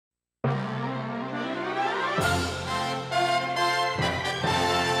Oh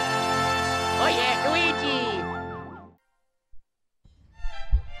yeah, Luigi!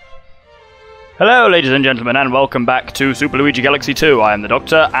 Hello ladies and gentlemen, and welcome back to Super Luigi Galaxy 2. I am the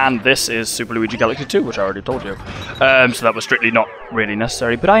Doctor, and this is Super Luigi Galaxy 2, which I already told you. So that was strictly not really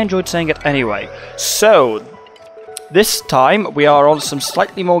necessary, but I enjoyed saying it anyway. So, this time we are on some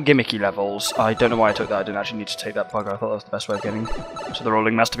slightly more gimmicky levels. I don't know why I took that. I didn't actually need to take that bug. I thought that was the best way of getting to the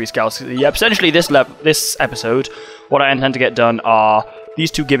Rolling Masterpiece Galaxy. Yeah, essentially this episode, what I intend to get done are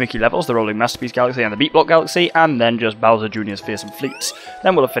these two gimmicky levels, the Rolling Masterpiece Galaxy and the Beat Block Galaxy, and then just Bowser Jr.'s Fearsome Fleets.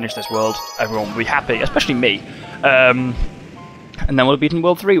 Then we'll have finished this world. Everyone will be happy, especially me. And then we'll have beaten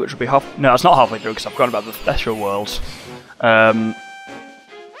World 3, which will be No, it's not halfway through, because I've forgotten about the special worlds.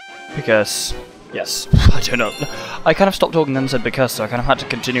 Because... Yes, I don't know. I kind of stopped talking and said because, so I kind of had to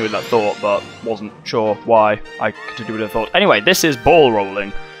continue with that thought, but wasn't sure why I continued with the thought. Anyway, this is ball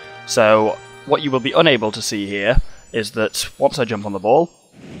rolling. So, what you will be unable to see here is that once I jump on the ball...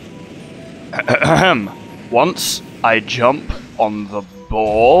 once I jump on the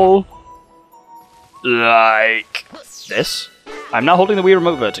ball... like this. I'm now holding the Wii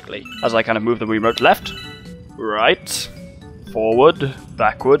Remote vertically, as I kind of move the Wii Remote left, right... forward,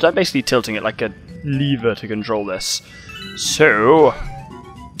 backwards. I'm basically tilting it like a lever to control this. So,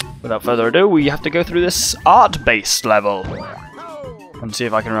 without further ado, we have to go through this art-based level and see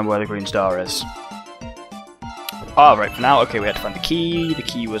if I can remember where the green star is. Ah, right, for now, okay, we had to find the key. The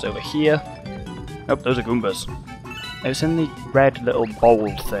key was over here. Nope, those are Goombas. It was in the red little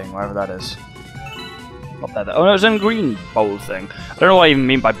bold thing, wherever that is. Not there. Oh no, it's in green bold thing. I don't know what I even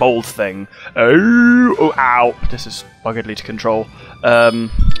mean by bold thing. Oh, ow. This is buggeredly to control.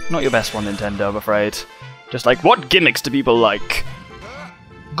 Not your best one, Nintendo, I'm afraid. Just like, what gimmicks do people like?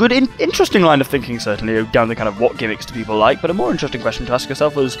 Good, interesting line of thinking, certainly, down the kind of what gimmicks do people like, but a more interesting question to ask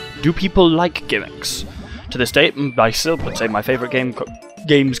yourself was, do people like gimmicks? To this date, I still would say my favourite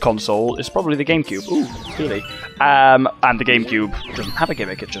games console is probably the GameCube. Ooh, really. And the GameCube doesn't have a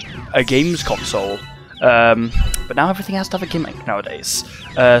gimmick, it's just a games console. But now everything has to have a gimmick nowadays.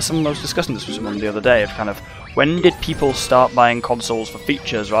 Someone was discussing this with someone the other day of kind of, when did people start buying consoles for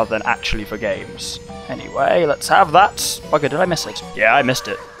features rather than actually for games? Anyway, let's have that. Bugger, did I miss it? Yeah, I missed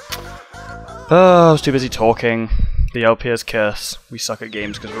it. Oh, I was too busy talking. The LPS curse. We suck at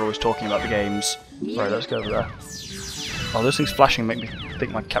games because we're always talking about the games. Right, let's go over there. Oh, those things flashing make me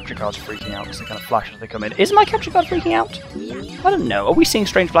think my capture card's freaking out because they kind of flash as they come in. Is my capture card freaking out? I don't know. Are we seeing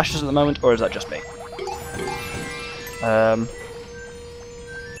strange flashes at the moment, or is that just me?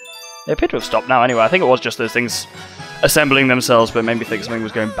 They appear to have stopped now anyway. I think it was just those things assembling themselves, but it made me think something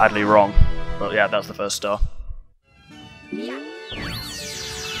was going badly wrong. Well, yeah, that's the first star.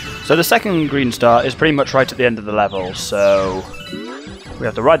 So the second green star is pretty much right at the end of the level, so we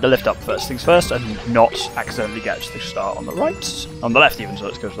have to ride the lift up first things first and not accidentally get the star on the right. On the left even, so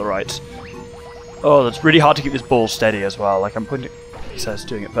let's go to the right. Oh, that's really hard to keep this ball steady as well. Like, I'm pointing... He says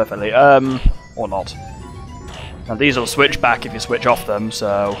doing it perfectly. Or not. And these will switch back if you switch off them,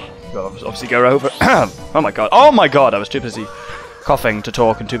 so you'll obviously go over. Oh my god! Oh my god! I was too busy coughing to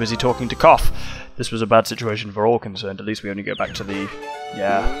talk and too busy talking to cough. This was a bad situation for all concerned. At least we only go back to the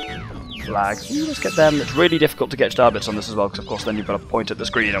flag. Ooh, let's get them. It's really difficult to get starbits on this as well, because of course then you've got to point at the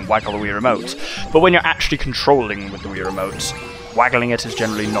screen and waggle the Wii Remote. But when you're actually controlling with the Wii Remote, waggling it is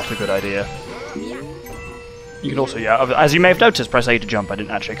generally not a good idea. You can also, as you may have noticed, press A to jump. I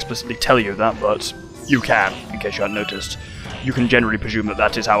didn't actually explicitly tell you that, but you can, in case you hadn't noticed. You can generally presume that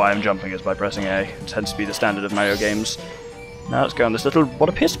that is how I am jumping, is by pressing A. It tends to be the standard of Mario games. Now let's go on this little, what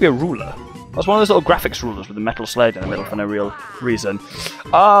appears to be a ruler. That's one of those little graphics rulers with a metal slide in the middle for no real reason.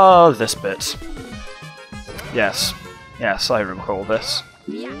 Ah, this bit. Yes. Yes, I recall this.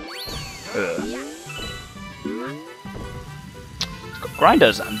 It's got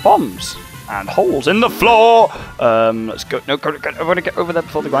grinders and bombs. And holes in the floor! Let's go. No, I want to get over there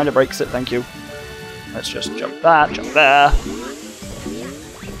before the grinder breaks it, thank you. Let's just jump that, jump there.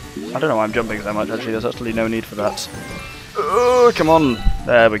 I don't know why I'm jumping so much, actually, there's actually no need for that. Oh, come on!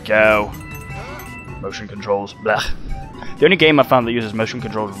 There we go. Motion controls, blech. The only game I found that uses motion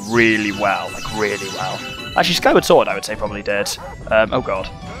controls really well, like really well. Actually, Skyward Sword, I would say, probably did. Oh god,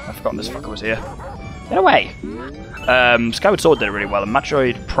 I've forgotten this fucker was here. Get away! Skyward Sword did it really well, and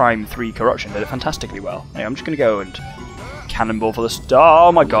Metroid Prime 3 Corruption did it fantastically well. Anyway, I'm just going to go and cannonball for the star.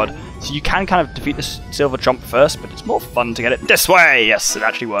 Oh my god. So you can kind of defeat the silver trump first, but it's more fun to get it this way! Yes, it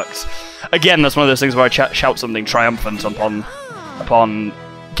actually works. Again, that's one of those things where I shout something triumphant upon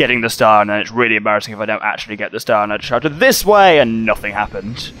getting the star, and then it's really embarrassing if I don't actually get the star, and I just shouted this way, and nothing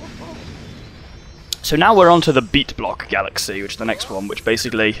happened. So now we're on to the Beat Block Galaxy, which is the next one, which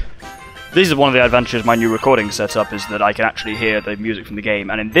basically This is one of the advantages of my new recording setup, is that I can actually hear the music from the game,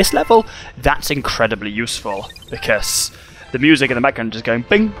 and in this level, that's incredibly useful, because the music in the background is going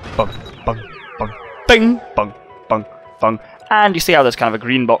bing, bong, bong, bong, bing, bong, bong, bong, and you see how there's kind of a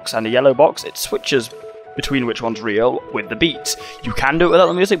green box and a yellow box? It switches between which one's real with the beat. You can do it without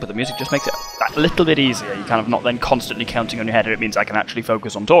the music, but the music just makes it that little bit easier. You're kind of not then constantly counting on your head, and it means I can actually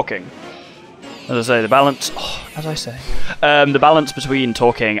focus on talking. As I say, the balance... the balance between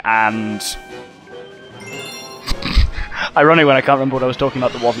talking and... Ironic when I can't remember what I was talking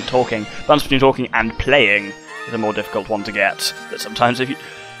about that wasn't talking. The balance between talking and playing is a more difficult one to get. That sometimes if you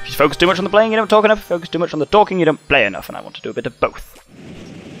focus too much on the playing, you don't talk enough. If you focus too much on the talking, you don't play enough. And I want to do a bit of both.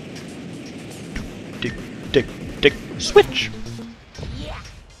 Tick, switch!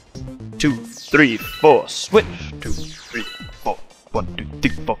 2, 3, 4, switch! 2, 3, 4, 1, 2, 3,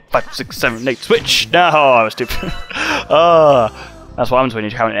 4, 5, 6, 7, 8, switch! No, I was stupid. That's what happens when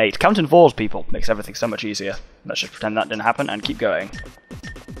you count in 8. Counting 4s, people, makes everything so much easier. Let's just pretend that didn't happen and keep going.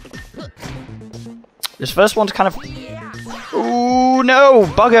 This first one's kind of... Ooh, no!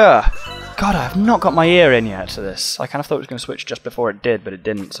 Bugger! God, I have not got my ear in yet to this. I kind of thought it was going to switch just before it did, but it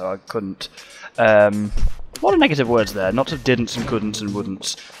didn't, so I couldn't. A lot of negative words there, lots of didn'ts and couldn'ts and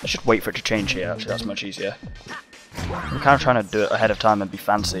wouldn'ts. Let's just wait for it to change here, actually, that's much easier. I'm kind of trying to do it ahead of time and be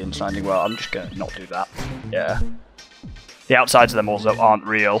fancy and standing well. I'm just going to not do that. Yeah. The outsides of them also aren't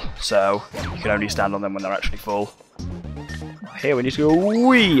real, so you can only stand on them when they're actually full. Here we need to go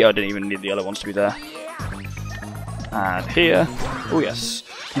wee! I didn't even need the other ones to be there. And here, oh yes.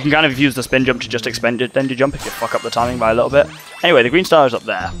 You can kind of use the spin jump to just expend it, then you jump if you fuck up the timing by a little bit. Anyway, the green star is up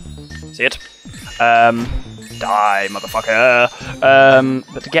there. See it? Die, motherfucker!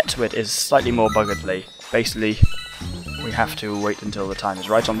 But to get to it is slightly more buggeredly. Basically, we have to wait until the time is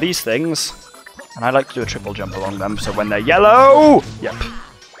right on these things, and I like to do a triple jump along them, so when they're yellow... Yep.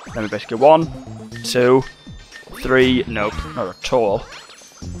 Then we basically go 1, 2, 3... Nope, not at all.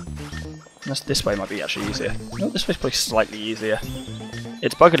 This way might be actually easier. No, this way's probably slightly easier.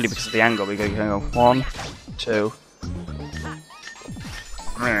 It's buggeredly because of the angle. We can go 1, 2...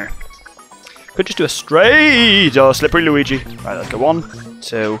 Could just do a straight or slippery Luigi. Right, let's go 1,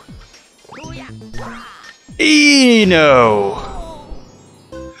 2. No!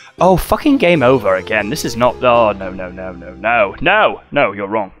 Oh, fucking game over again. This is not. Oh, no, you're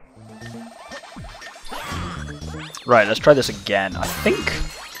wrong. Right, let's try this again. I think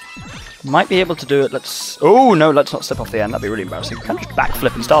might be able to do it. Let's. Oh no, let's not slip off the end. That'd be really embarrassing. We can't just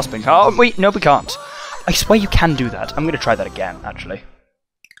backflip and star spin. Oh wait, no, we can't. I swear you can do that. I'm going to try that again, actually.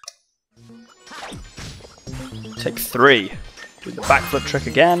 Take 3. Do the backflip trick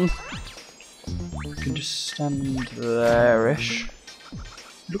again. We can just stand there-ish.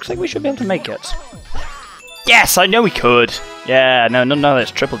 Looks like we should be able to make it. Yes, I know we could. Yeah, no, that's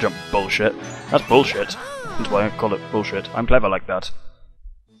triple jump bullshit. That's bullshit. That's why I call it bullshit. I'm clever like that.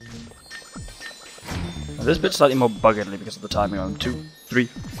 Now, this bit's slightly more buggeredly because of the timing on 2, 3,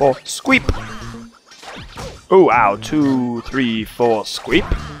 4, squeep! Oh, ow. 2, 3, 4,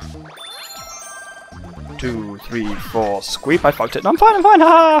 squeep. 2, 3, 4, squeep. I fucked it. No, I'm fine,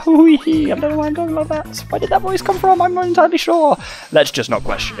 ha! I don't know why I'm going like that. Where did that voice come from? I'm not entirely sure. Let's just not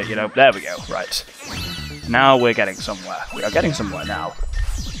question it, you know. There we go. Right. Now we're getting somewhere. We are getting somewhere now.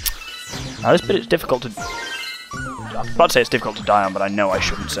 Now this bit is difficult to... I'm about to say it's difficult to die on, but I know I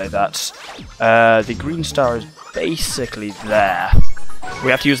shouldn't say that. The green star is basically there.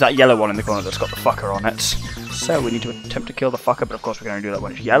 We have to use that yellow one in the corner that's got the fucker on it. So we need to attempt to kill the fucker, but of course we can only do that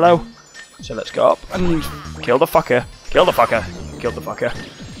when it's yellow. So let's go up and kill the fucker. Kill the fucker. Kill the fucker.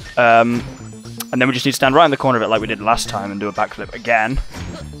 And then we just need to stand right in the corner of it like we did last time and do a backflip again.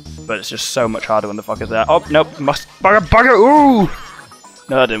 But it's just so much harder when the fucker's there. Oh, nope. Must... Bugger! Ooh!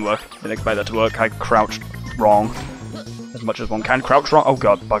 No, that didn't work. Didn't expect that to work. I crouched wrong. As much as one can crouch wrong. Oh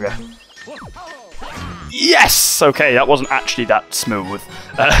god, bugger. Yes! Okay, that wasn't actually that smooth.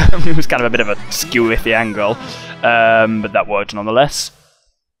 It was kind of a bit of a skew with the angle. But that worked nonetheless.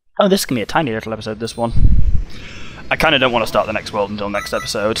 Oh, this can be a tiny little episode, this one. I kind of don't want to start the next world until next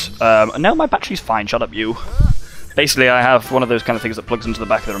episode. No, my battery's fine, shut up you. Basically, I have one of those kind of things that plugs into the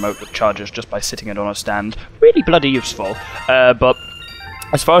back of the remote that charges just by sitting it on a stand. Really bloody useful. But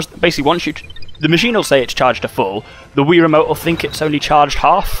as far as, basically, once you... The machine will say it's charged to full, the Wii remote will think it's only charged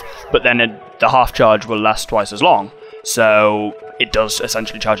half, but then the half charge will last twice as long. So it does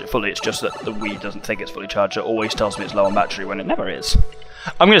essentially charge it fully, it's just that the Wii doesn't think it's fully charged, it always tells me it's low on battery when it never is.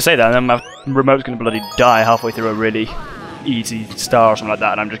 I'm going to say that, and then my remote's going to bloody die halfway through a really easy star or something like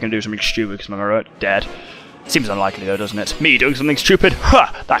that, and I'm just going to do something stupid because my remote's dead. Seems unlikely though, doesn't it? Me doing something stupid?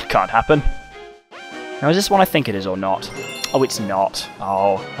 Ha! That can't happen. Now, is this one I think it is or not? Oh, it's not.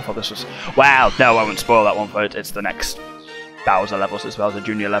 Oh, I thought this was... Wow, no, I won't spoil that one for it. It's the next Bowser level, so it's Bowser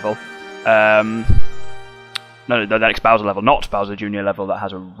Junior level. No, the next Bowser level, not Bowser Junior level, that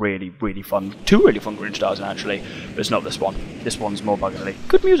has a really, really fun... Two really fun green stars in, actually. But it's not this one. This one's more buggerly.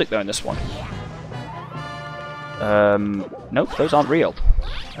 Good music, though, in this one. Nope, those aren't real.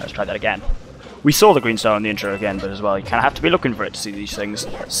 Let's try that again. We saw the green star in the intro again, but as well, you kind of have to be looking for it to see these things.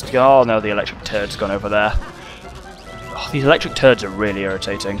 Oh no, the electric turd's gone over there. Oh, these electric turds are really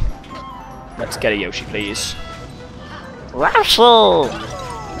irritating. Let's get a Yoshi, please. Wrestle!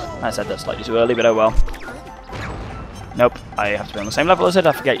 I said that slightly too early, but oh well. Nope, I have to be on the same level as it.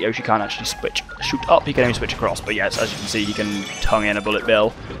 I forget Yoshi can't actually shoot up, he can only switch across. But yes, as you can see, he can tongue in a bullet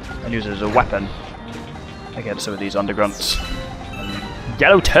bill and use it as a weapon against some of these undergrunts.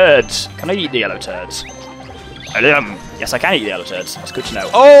 Yellow turds! Can I eat the yellow turds? Yes, I can eat the yellow turds. That's good to know.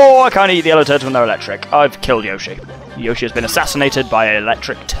 Oh, I can't eat the yellow turds when they're electric. I've killed Yoshi. Yoshi has been assassinated by an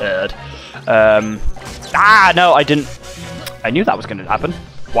electric turd. No, I didn't. I knew that was going to happen.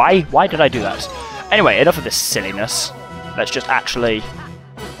 Why? Why did I do that? Anyway, enough of this silliness. Let's just actually,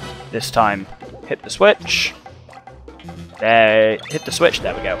 this time, hit the switch. There, hit the switch.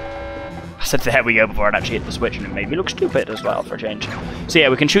 There we go. I said there we go before I'd actually hit the switch, and it made me look stupid as well, for a change. So yeah,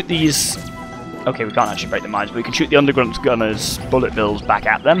 we can shoot these... Okay, we can't actually break the mines, but we can shoot the underground gunners' bullet bills back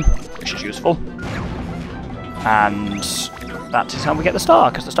at them, which is useful. And that is how we get the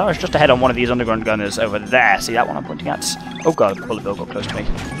star, because the star is just ahead on one of these underground gunners over there. See that one I'm pointing at? Oh god, the bullet bill got close to me.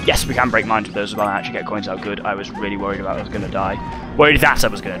 Yes, we can break mines with those as well and actually get coins out good. I was really worried about I was going to die. Worried that I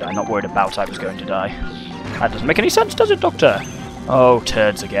was going to die, not worried about I was going to die. That doesn't make any sense, does it, Doctor? Oh,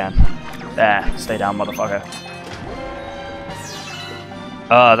 turds again. There, stay down, motherfucker.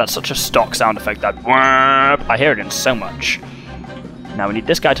 That's such a stock sound effect, that whoop. I hear it in so much. Now we need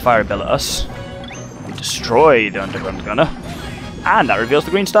this guy to fire a bill at us. We destroy the underground gunner. And that reveals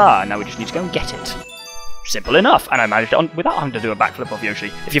the green star, and now we just need to go and get it. Simple enough, and I managed it without having to do a backflip off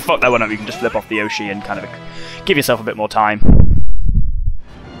Yoshi. If you fuck that one up, you can just flip off the Yoshi and kind of give yourself a bit more time.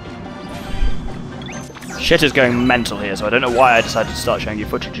 Shit is going mental here, so I don't know why I decided to start showing you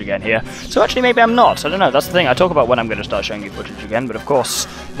footage again here. So actually maybe I'm not, I don't know, that's the thing, I talk about when I'm going to start showing you footage again, but of course,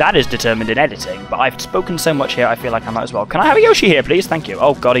 that is determined in editing, but I've spoken so much here, I feel like I might as well. Can I have a Yoshi here, please? Thank you.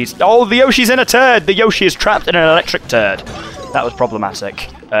 Oh god, oh, the Yoshi's in a turd! The Yoshi is trapped in an electric turd. That was problematic.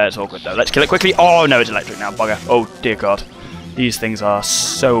 It's all good though. Let's kill it quickly. Oh no, it's electric now, bugger. Oh dear god. These things are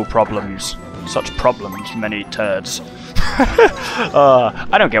so problems. Such problems, many turds.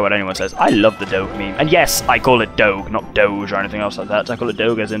 I don't care what anyone says. I love the Doge meme. And yes, I call it Doge, not Doge or anything else like that. I call it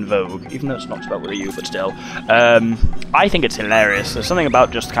Doge as in Vogue, even though it's not spelled with a U, but still. I think it's hilarious. There's something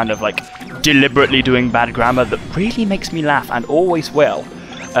about just kind of like deliberately doing bad grammar that really makes me laugh and always will.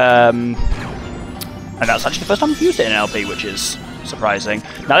 And that's actually the first time I've used it in LP, which is surprising.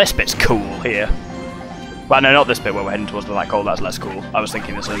 Now this bit's cool here. Well, no, not this bit where we're heading towards the black hole, that's less cool. I was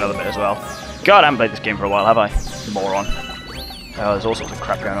thinking this is another bit as well. God, I haven't played this game for a while, have I? Moron. Oh, there's all sorts of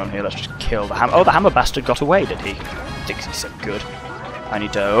crap going on here. Let's just kill the hammer. Oh, the hammer bastard got away, did he? Thinks he's so good. I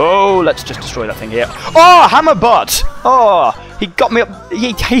need to... Oh, let's just destroy that thing here. Oh, hammer butt! Oh, he got me up...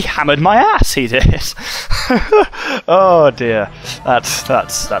 He hammered my ass, he did. Oh, dear.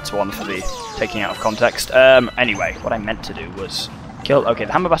 That's one for the taking out of context. Anyway, what I meant to do was... Kill. Okay,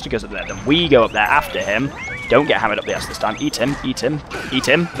 the hammer bastard goes up there. Then we go up there after him. Don't get hammered up the ass this time. Eat him. Eat him. Eat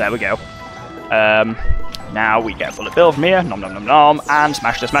him. There we go. Now we get a bullet bill from here. Nom nom nom nom. And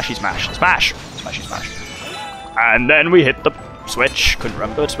smash the smashy smash. Smash. Smashy smash. And then we hit the switch. Couldn't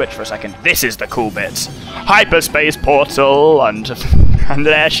remember the switch for a second. This is the cool bit. Hyperspace portal, and an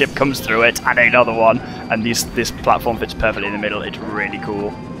airship comes through it, and another one. And this platform fits perfectly in the middle. It's really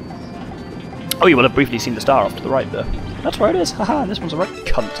cool. Oh, you will have briefly seen the star off to the right there. That's where it is. Haha, this one's a right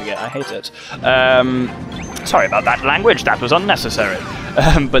cunt to get. I hate it. Sorry about that language. That was unnecessary.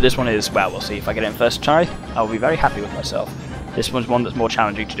 But this one is, well, we'll see if I get it in first try. I'll be very happy with myself. This one's one that's more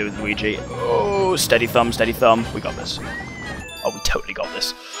challenging to do with Luigi. Oh, steady thumb, steady thumb. We got this. Oh, we totally got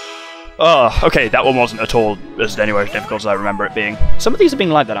this. Oh, okay, that one wasn't at all anywhere as difficult as I remember it being. Some of these are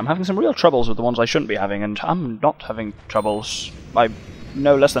being like that. I'm having some real troubles with the ones I shouldn't be having, and I'm not having troubles. I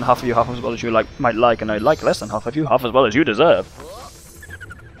know less than half of you half as well as you might like, and I like less than half of you half as well as you deserve.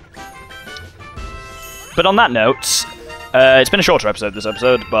 But on that note, it's been a shorter episode this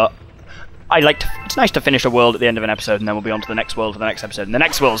episode, but it's nice to finish a world at the end of an episode, and then we'll be on to the next world for the next episode. And the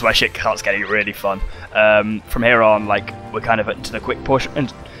next world is where shit starts getting really fun. From here on, like, we're kind of into the quick portion,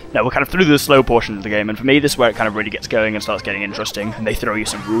 and no, we're kind of through the slow portion of the game, and for me, this is where it kind of really gets going and starts getting interesting, and they throw you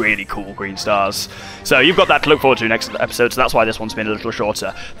some really cool green stars. So you've got that to look forward to next episode, so that's why this one's been a little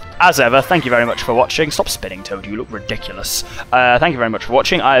shorter. as ever, thank you very much for watching. Stop spinning, Toad, you look ridiculous. Thank you very much for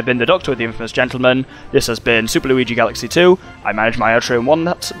watching. I have been the Doctor with the Infamous Gentleman. This has been Super Luigi Galaxy 2. I managed my outro in one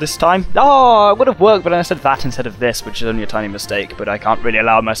this time. Oh, it would have worked, but I said that instead of this, which is only a tiny mistake, but I can't really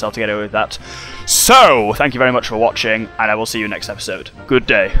allow myself to get away with that. So, thank you very much for watching, and I will see you next episode. Good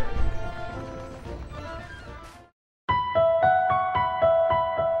day.